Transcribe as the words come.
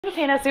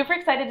Montana, super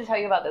excited to tell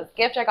you about this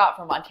gift I got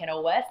from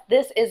Montana West.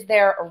 This is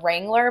their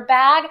Wrangler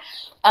bag.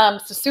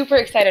 So super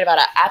excited about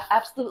it. I'm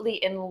absolutely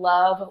in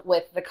love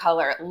with the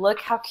color. Look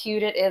how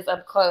cute it is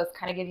up close.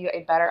 Kind of give you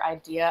a better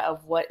idea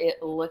of what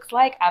it looks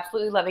like.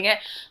 Absolutely loving it.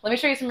 Let me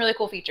show you some really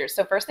cool features.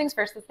 So first things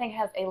first, this thing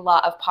has a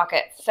lot of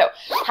pockets. So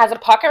it has a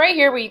pocket right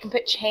here where you can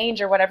put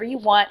change or whatever you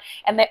want,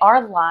 and they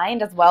are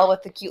lined as well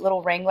with the cute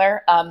little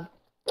Wrangler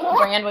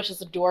brand, which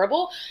is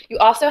adorable. You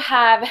also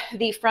have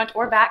the front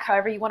or back,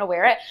 however you want to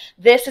wear it.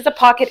 This is a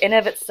pocket in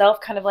of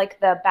itself, kind of like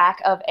the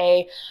back of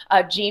a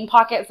jean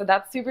pocket, so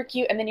that's super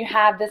cute. And then you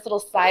have this little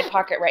side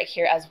pocket right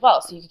here as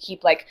well, so you can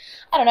keep, like,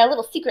 I don't know,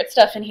 little secret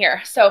stuff in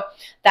here. So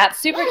that's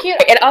super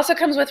cute. It also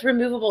comes with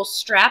removable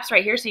straps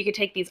right here, so you could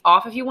take these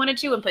off if you wanted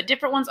to and put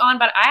different ones on,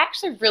 but I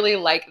actually really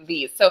like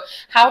these. So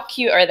how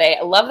cute are they?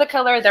 I love the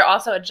color. They're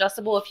also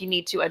adjustable if you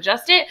need to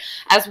adjust it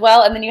as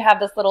well. And then you have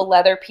this little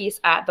leather piece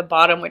at the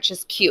bottom, which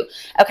is cute.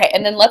 Okay,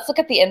 and then let's look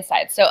at the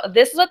inside. So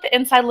this is what the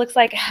inside looks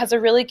like. It has a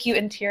really cute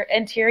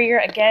interior,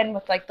 again,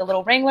 with like the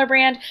little Wrangler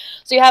brand.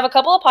 So you have a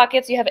couple of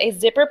pockets. You have a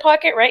zipper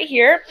pocket right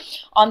here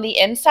on the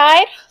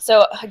inside.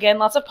 So again,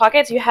 lots of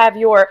pockets. You have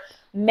your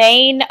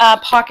main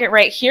pocket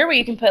right here where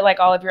you can put like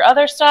all of your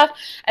other stuff,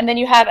 and then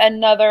you have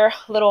another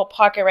little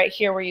pocket right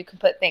here where you can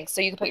put things. So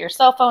you can put your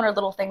cell phone or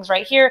little things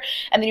right here,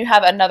 and then you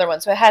have another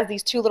one. So it has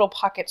these two little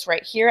pockets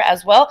right here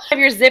as well. You have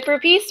your zipper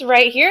piece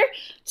right here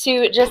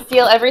to just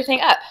seal everything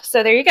up.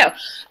 So there you go.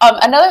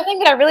 Another thing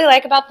that I really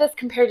like about this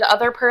compared to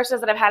other purses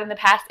that I've had in the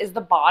past is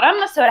the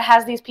bottom. So it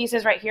has these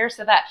pieces right here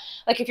so that,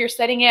 like, if you're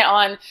setting it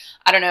on,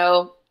 I don't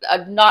know,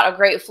 not a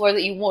great floor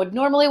that you would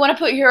normally want to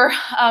put your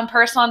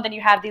purse on, then you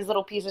have these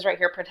little pieces right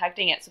here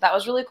protecting it. So that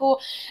was really cool.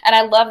 And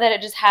I love that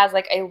it just has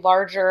like a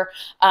larger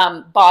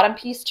bottom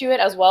piece to it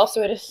as well.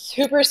 So it is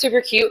super, super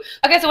cute.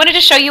 Okay, so I wanted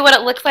to show you what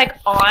it looks like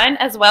on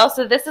as well.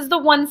 So this is the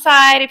one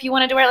side if you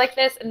wanted to wear it like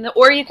this, and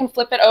or you can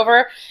flip it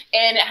over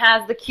and it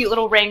has the cute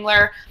little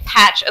Wrangler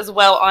patch as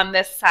well on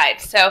this side.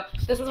 So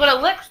this is what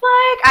it looks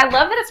like. I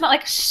love that it's not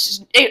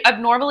like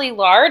abnormally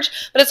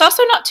large, but it's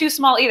also not too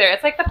small either.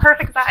 It's like the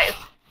perfect size.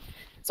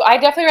 So I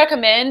definitely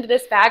recommend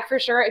this bag for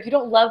sure. If you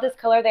don't love this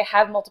color, they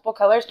have multiple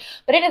colors,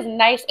 but it is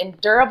nice and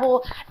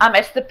durable.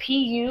 It's the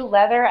PU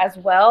leather as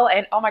well,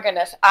 and oh my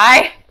goodness,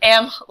 I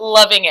am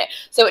loving it.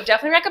 So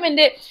definitely recommend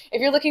it.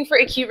 If you're looking for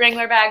a cute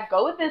Wrangler bag,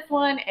 go with this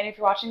one, and if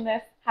you're watching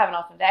this, have an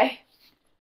awesome day.